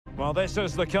Well, this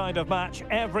is the kind of match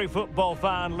every football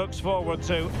fan looks forward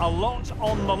to. A lot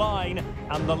on the line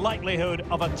and the likelihood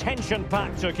of a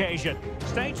tension-packed occasion.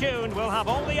 Stay tuned, we'll have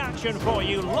all the action for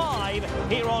you live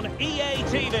here on EA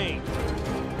TV.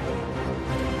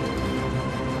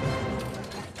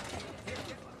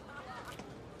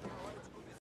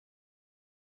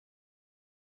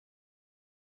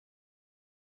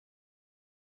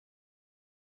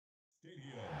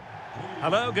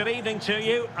 Hello, good evening to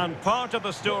you, and part of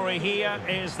the story here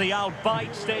is the Al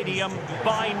Bayt Stadium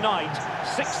by night.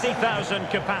 60,000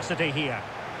 capacity here.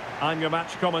 I'm your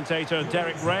match commentator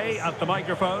Derek Ray at the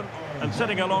microphone, and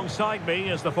sitting alongside me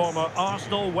is the former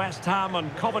Arsenal, West Ham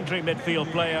and Coventry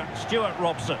midfield player Stuart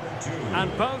Robson.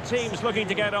 And both teams looking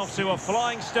to get off to a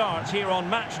flying start here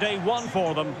on match day 1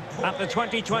 for them at the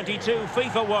 2022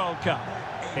 FIFA World Cup.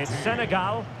 It's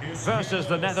Senegal versus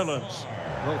the Netherlands.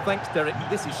 Well, thanks, Derek.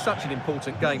 This is such an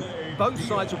important game. Both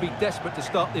sides will be desperate to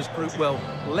start this group well.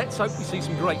 Let's hope we see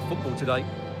some great football today.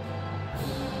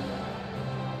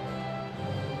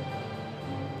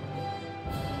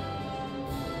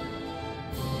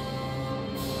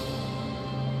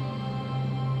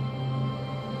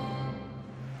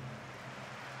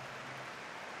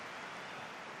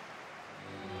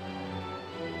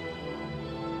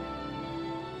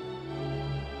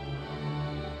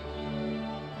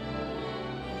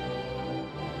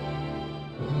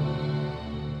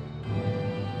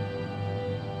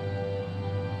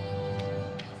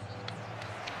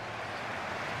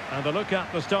 And a look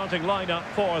at the starting lineup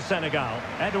for Senegal.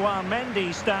 Edouard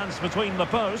Mendy stands between the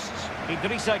posts.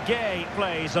 Idrissa Gueye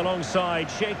plays alongside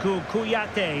Cheikhou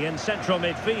Kouyaté in central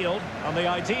midfield. And the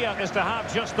idea is to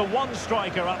have just the one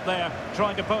striker up there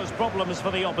trying to pose problems for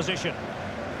the opposition.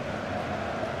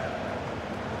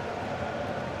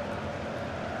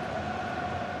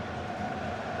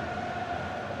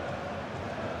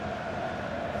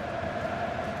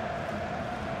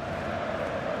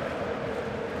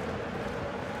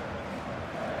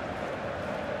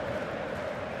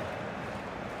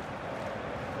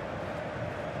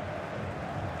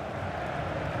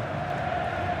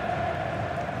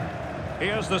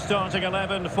 Here's the starting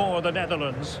 11 for the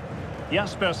Netherlands.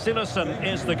 Jasper Cillessen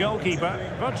is the goalkeeper.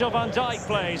 Virgil van Dijk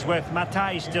plays with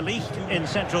Matthijs de Ligt in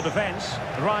central defence.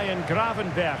 Ryan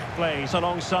Gravenberch plays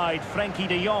alongside Frenkie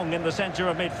de Jong in the centre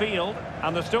of midfield.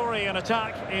 And the story in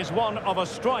attack is one of a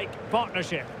strike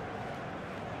partnership.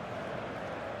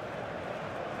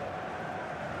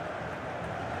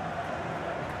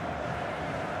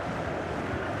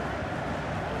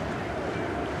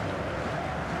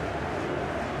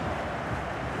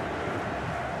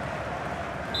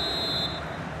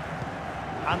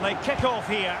 And they kick off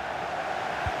here.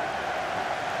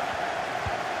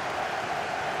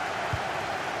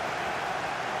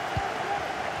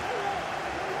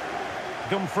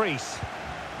 Dumfries.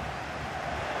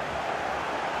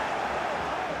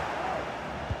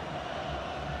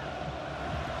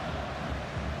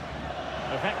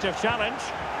 Effective challenge.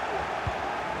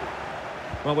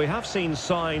 Well, we have seen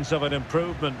signs of an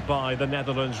improvement by the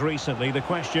Netherlands recently. The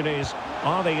question is,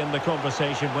 are they in the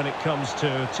conversation when it comes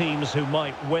to teams who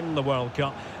might win the World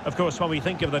Cup? Of course, when we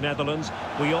think of the Netherlands,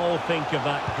 we all think of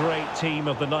that great team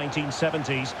of the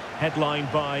 1970s,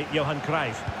 headlined by Johan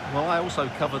Cruyff. Well, I also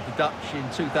covered the Dutch in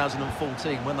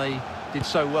 2014 when they did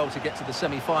so well to get to the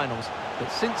semi-finals.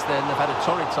 But since then, they've had a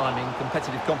torrid time in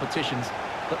competitive competitions.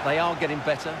 But they are getting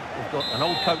better. They've got an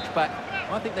old coach back.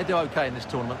 I think they do okay in this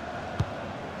tournament.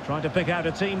 Trying to pick out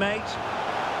a teammate.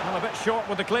 Well, a bit short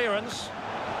with the clearance.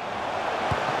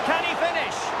 Can he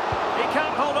finish? He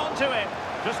can't hold on to it.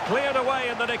 Just cleared away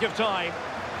in the nick of time.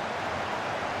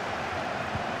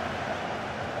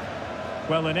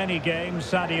 Well, in any game,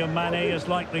 Sadio Mane is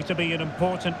likely to be an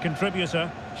important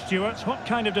contributor. Stuart, what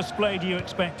kind of display do you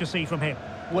expect to see from him?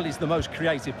 Well, he's the most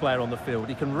creative player on the field.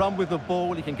 He can run with the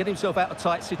ball, he can get himself out of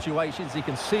tight situations, he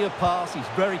can see a pass, he's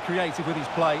very creative with his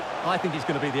play. I think he's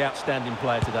going to be the outstanding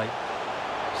player today.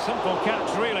 Simple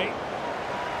catch, really.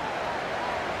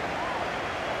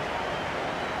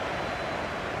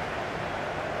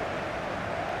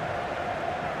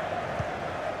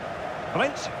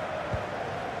 Flint.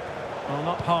 Well,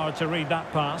 not hard to read that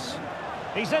pass.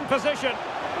 He's in position.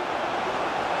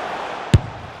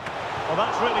 Well,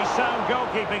 that's really sound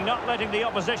goalkeeping, not letting the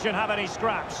opposition have any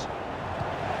scraps.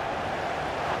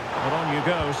 Well, on you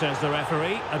go, says the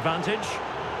referee. Advantage.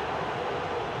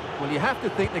 Well, you have to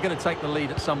think they're going to take the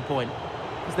lead at some point,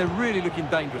 because they're really looking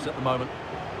dangerous at the moment.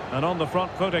 And on the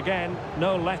front foot again,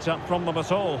 no let-up from them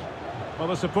at all. Well,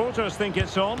 the supporters think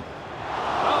it's on.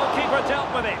 Oh, keeper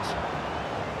dealt with it.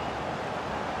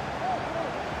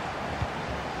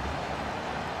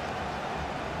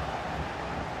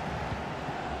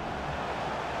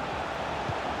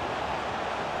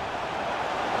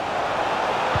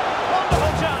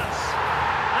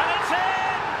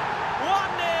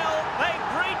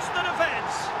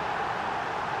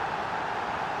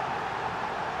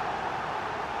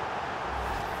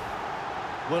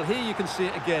 Well, here you can see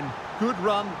it again. Good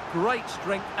run, great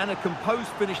strength, and a composed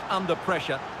finish under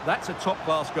pressure. That's a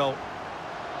top-class goal.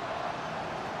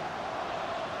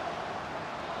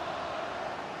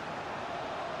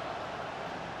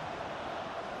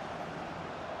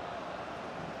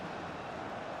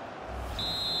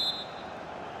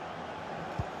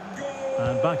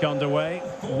 And back underway,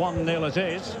 1-0 it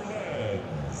is.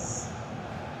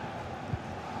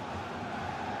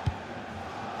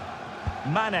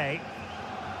 Mane.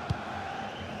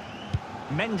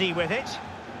 Mendy with it.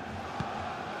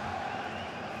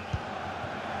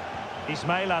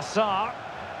 Ismail Assar.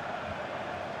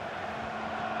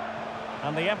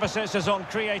 And the emphasis is on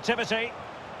creativity.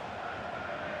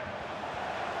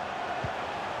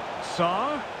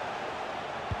 Sarr.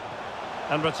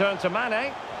 And return to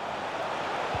Mane.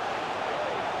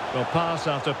 Well, pass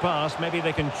after pass, maybe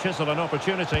they can chisel an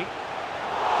opportunity.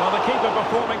 Well, the keeper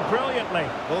performing brilliantly.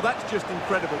 Well, that's just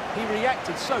incredible. He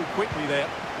reacted so quickly there.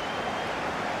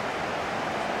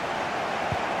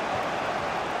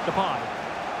 Depay.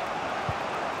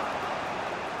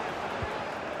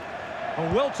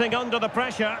 Wilting under the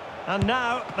pressure, and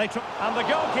now they took. And the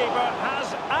goalkeeper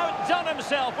has outdone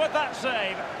himself with that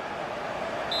save.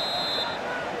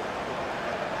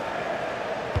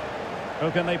 Who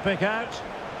can they pick out?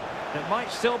 It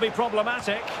might still be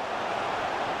problematic.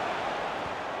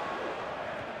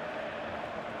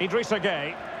 Idrissa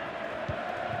Gueye.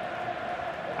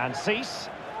 And Cease.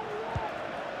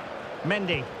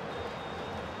 Mendy.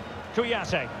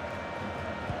 Kouyaté.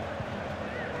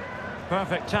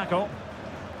 Perfect tackle.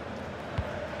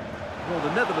 Well,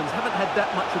 the Netherlands haven't had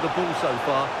that much of the ball so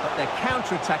far, but their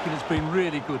counter-attacking has been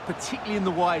really good, particularly in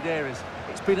the wide areas.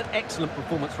 It's been an excellent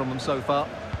performance from them so far.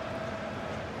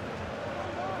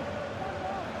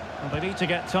 Well, they need to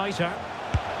get tighter.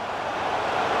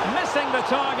 Missing the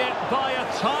target by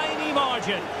a tiny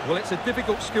margin. Well, it's a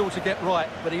difficult skill to get right,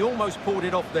 but he almost pulled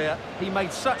it off there. He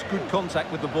made such good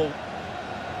contact with the ball.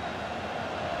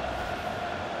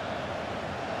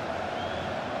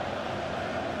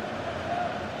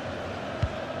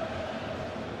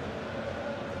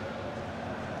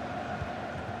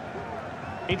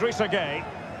 Idrissa Gueye.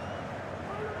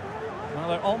 Well,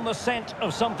 they're on the scent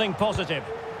of something positive.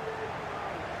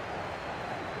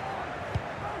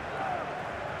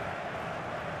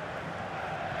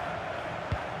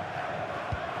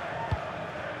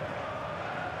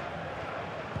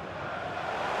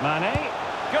 Mane,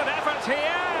 good effort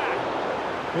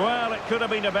here! Well, it could have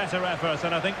been a better effort,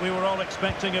 and I think we were all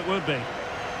expecting it would be.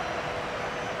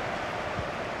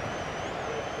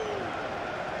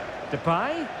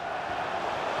 Depay.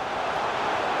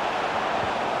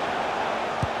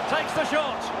 Takes the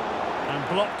shot, and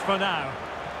blocked for now.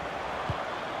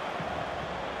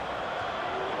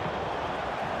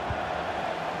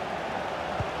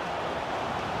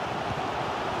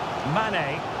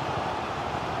 Mane.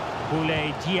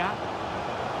 Boulaye Dia.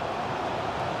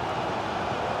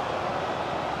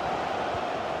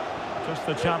 Just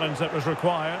the challenge that was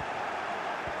required.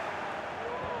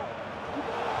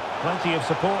 Plenty of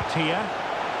support here.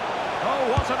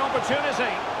 Oh, what an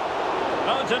opportunity!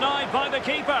 Oh, denied by the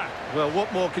keeper. Well,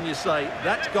 what more can you say?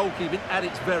 That's goalkeeping at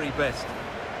its very best.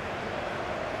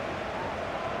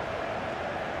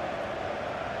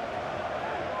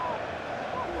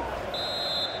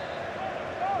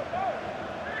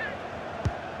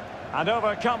 And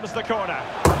over comes the corner.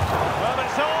 Well,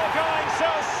 it's all going so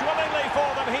swimmingly for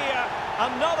them here.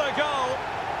 Another goal.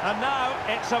 And now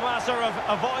it's a matter of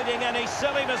avoiding any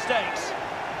silly mistakes.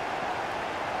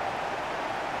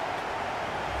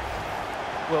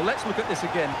 Well, let's look at this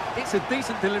again. It's a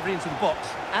decent delivery into the box,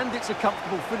 and it's a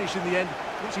comfortable finish in the end,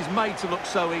 which is made to look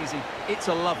so easy. It's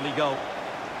a lovely goal.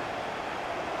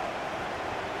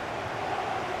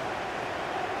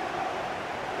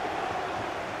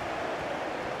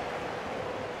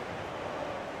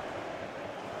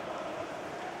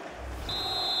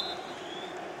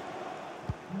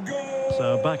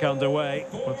 So back underway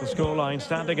with the scoreline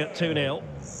standing at 2-0.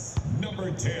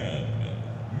 Number 10,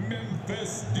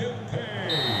 Memphis Depay.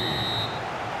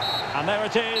 And there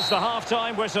it is, the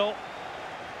half-time whistle.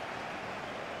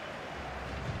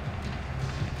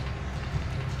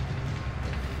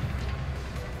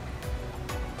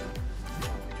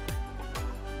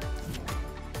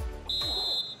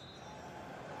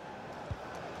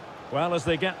 Well, as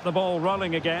they get the ball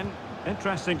rolling again,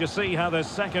 interesting to see how the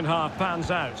second half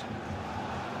pans out.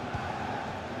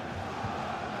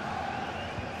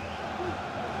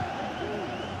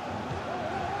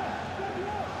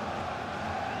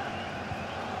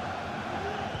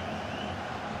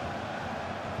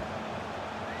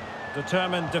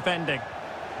 Determined defending.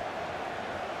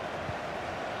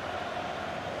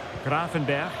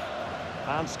 Grafenberg.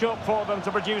 And scope for them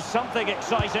to produce something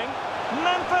exciting.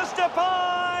 Memphis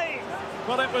Depay!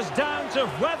 Well, it was down to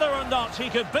whether or not he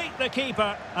could beat the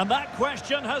keeper, and that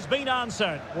question has been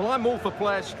answered. Well, I'm all for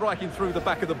players striking through the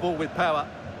back of the ball with power,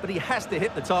 but he has to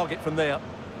hit the target from there.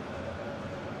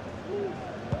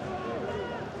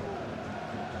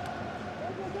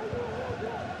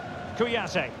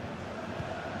 Kouyaté.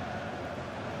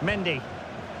 Mendy.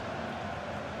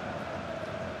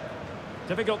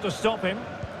 Difficult to stop him.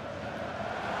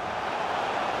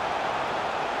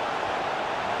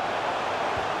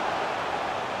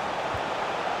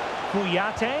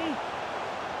 Kouyaté.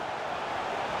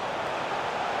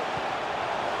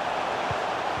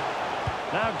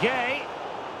 Now Gay.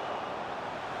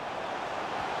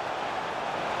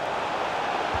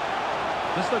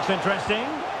 This looks interesting.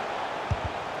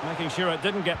 Making sure it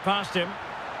didn't get past him.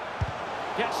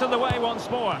 Gets in the way once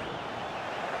more.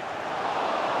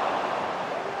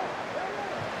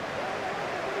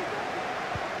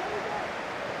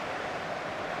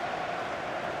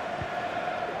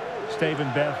 Steven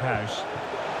Berghuis.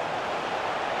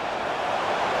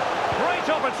 Great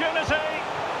opportunity!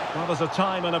 Well, there's a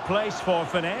time and a place for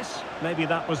finesse. Maybe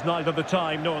that was neither the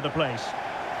time nor the place.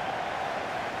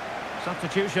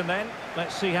 Substitution then.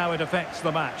 Let's see how it affects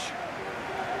the match.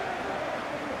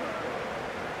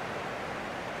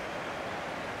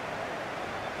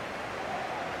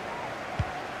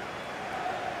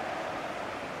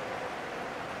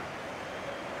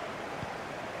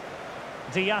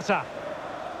 Diatta.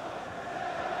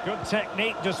 Good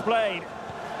technique displayed.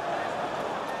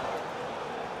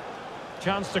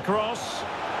 Chance to cross.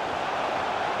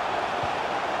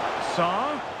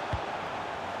 Sarr.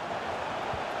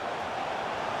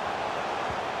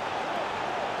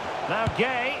 Now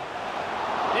Gay.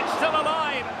 It's still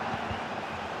alive.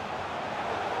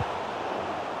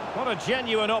 What a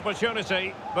genuine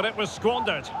opportunity, but it was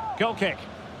squandered. Goal kick.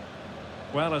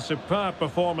 Well, a superb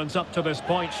performance up to this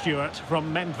point, Stuart,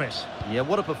 from Memphis. Yeah,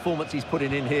 what a performance he's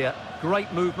putting in here.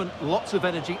 Great movement, lots of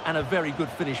energy, and a very good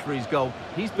finish for his goal.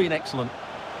 He's been excellent.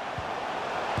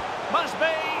 Must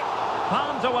be!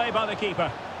 Palmed away by the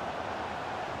keeper.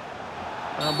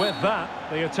 And with that,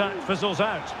 the attack fizzles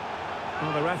out.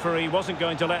 Well, the referee wasn't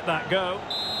going to let that go.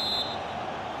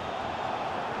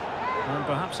 And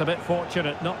perhaps a bit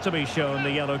fortunate not to be shown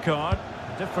the yellow card.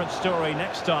 Different story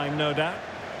next time, no doubt.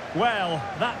 Well,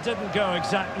 that didn't go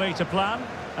exactly to plan,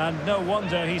 and no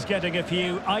wonder he's getting a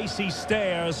few icy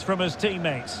stares from his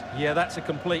teammates. Yeah, that's a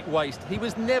complete waste. He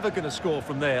was never going to score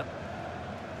from there.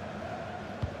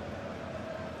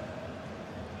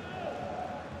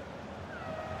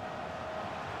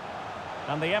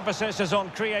 And the emphasis is on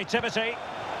creativity.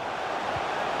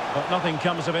 But nothing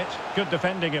comes of it. Good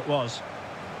defending it was.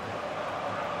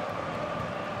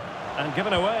 And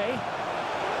given away.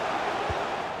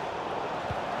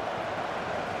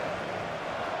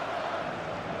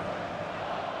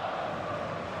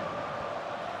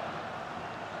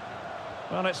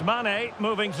 Well, it's Mane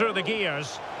moving through the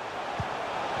gears.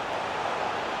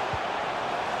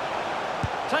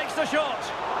 Takes the shot.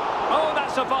 Oh,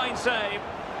 that's a fine save.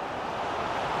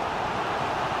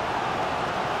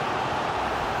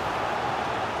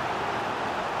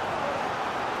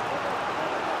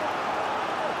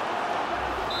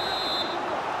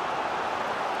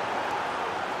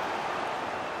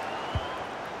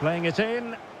 Playing it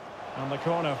in. On the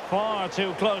corner, far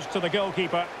too close to the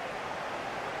goalkeeper.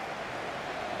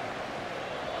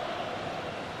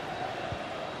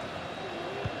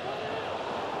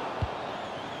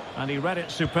 And he read it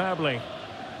superbly.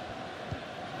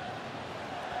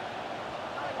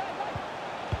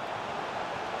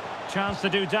 Chance to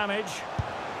do damage.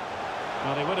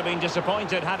 Well, he would have been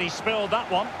disappointed had he spilled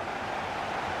that one.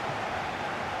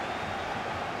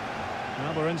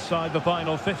 Now we're inside the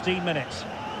final 15 minutes.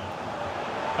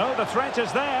 Oh, the threat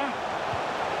is there.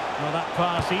 Well, that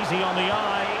pass easy on the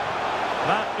eye.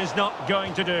 That is not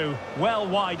going to do. Well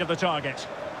wide of the target.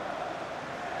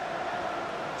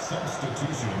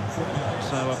 Substitution for Dallas.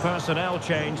 So a personnel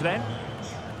change then.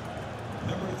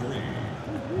 Number 3,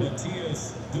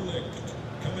 Matthias de Ligt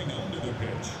coming onto the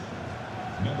pitch.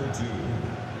 Number 2,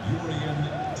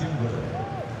 Urian Timber.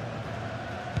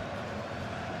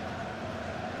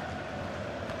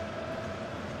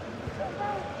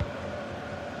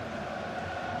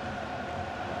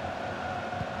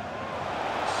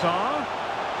 Sarr.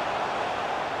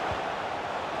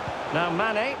 Now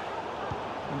Mane.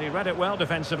 And he read it well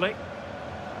defensively.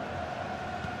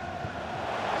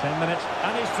 10 minutes,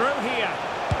 and he's through here.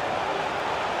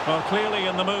 Well, clearly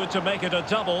in the mood to make it a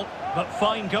double, but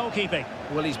fine goalkeeping.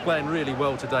 Well, he's playing really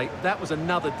well today. That was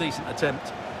another decent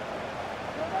attempt.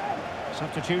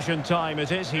 Substitution time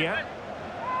it is here.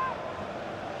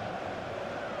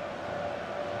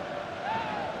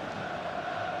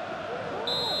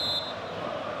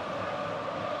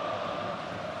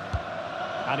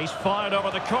 And he's fired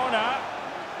over the corner.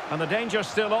 And the danger's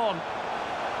still on.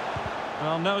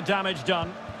 Well, no damage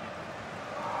done.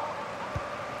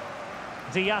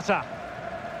 Diatta.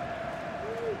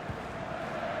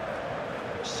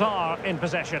 Sarr in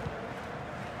possession.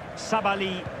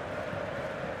 Sabali.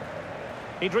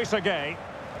 Idrissa Gueye.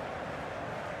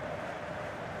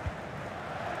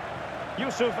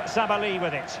 Yusuf Sabali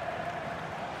with it.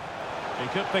 He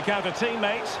could pick out a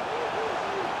teammate.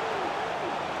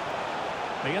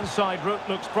 The inside route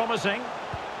looks promising.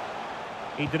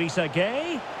 Idrissa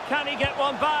Gueye. Can he get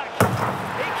one back?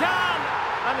 He can!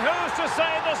 And who's to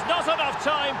say there's not enough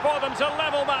time for them to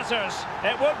level matters?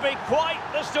 It would be quite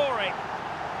the story.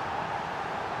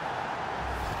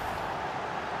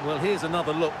 Well, here's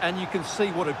another look, and you can see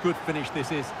what a good finish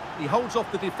this is. He holds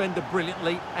off the defender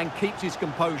brilliantly and keeps his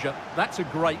composure. That's a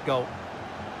great goal.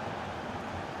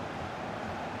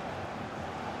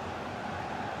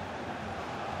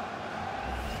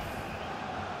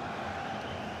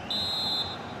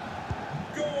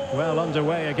 Well,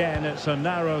 underway again. It's a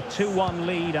narrow 2-1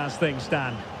 lead as things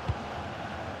stand.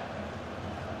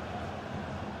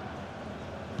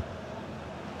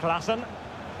 Klaassen.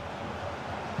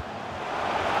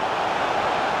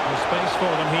 No space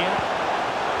for them here.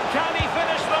 Can he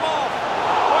finish them off?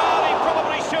 Well, he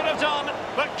probably should have done,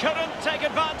 but couldn't take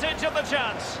advantage of the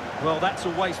chance. Well, that's a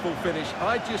wasteful finish.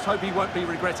 I just hope he won't be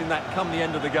regretting that come the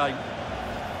end of the game.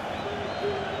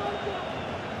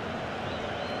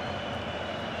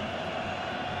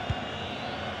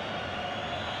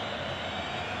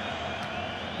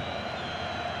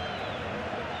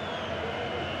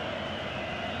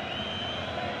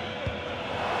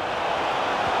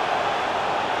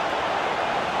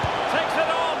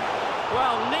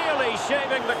 Well, nearly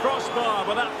shaving the crossbar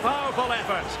with that powerful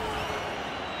effort.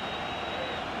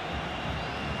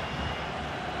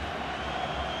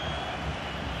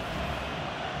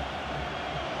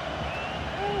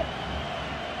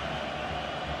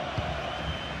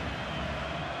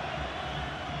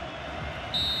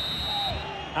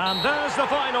 And there's the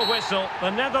final whistle. The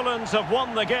Netherlands have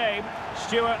won the game.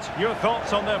 Stuart, your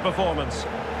thoughts on their performance?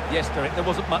 Yes, Derek, there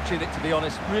wasn't much in it, to be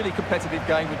honest. Really competitive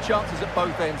game with chances at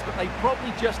both ends, but they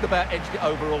probably just about edged it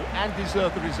overall and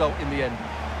deserved the result in the end.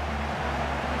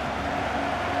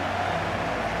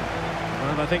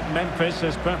 Well, I think Memphis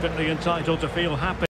is perfectly entitled to feel happy.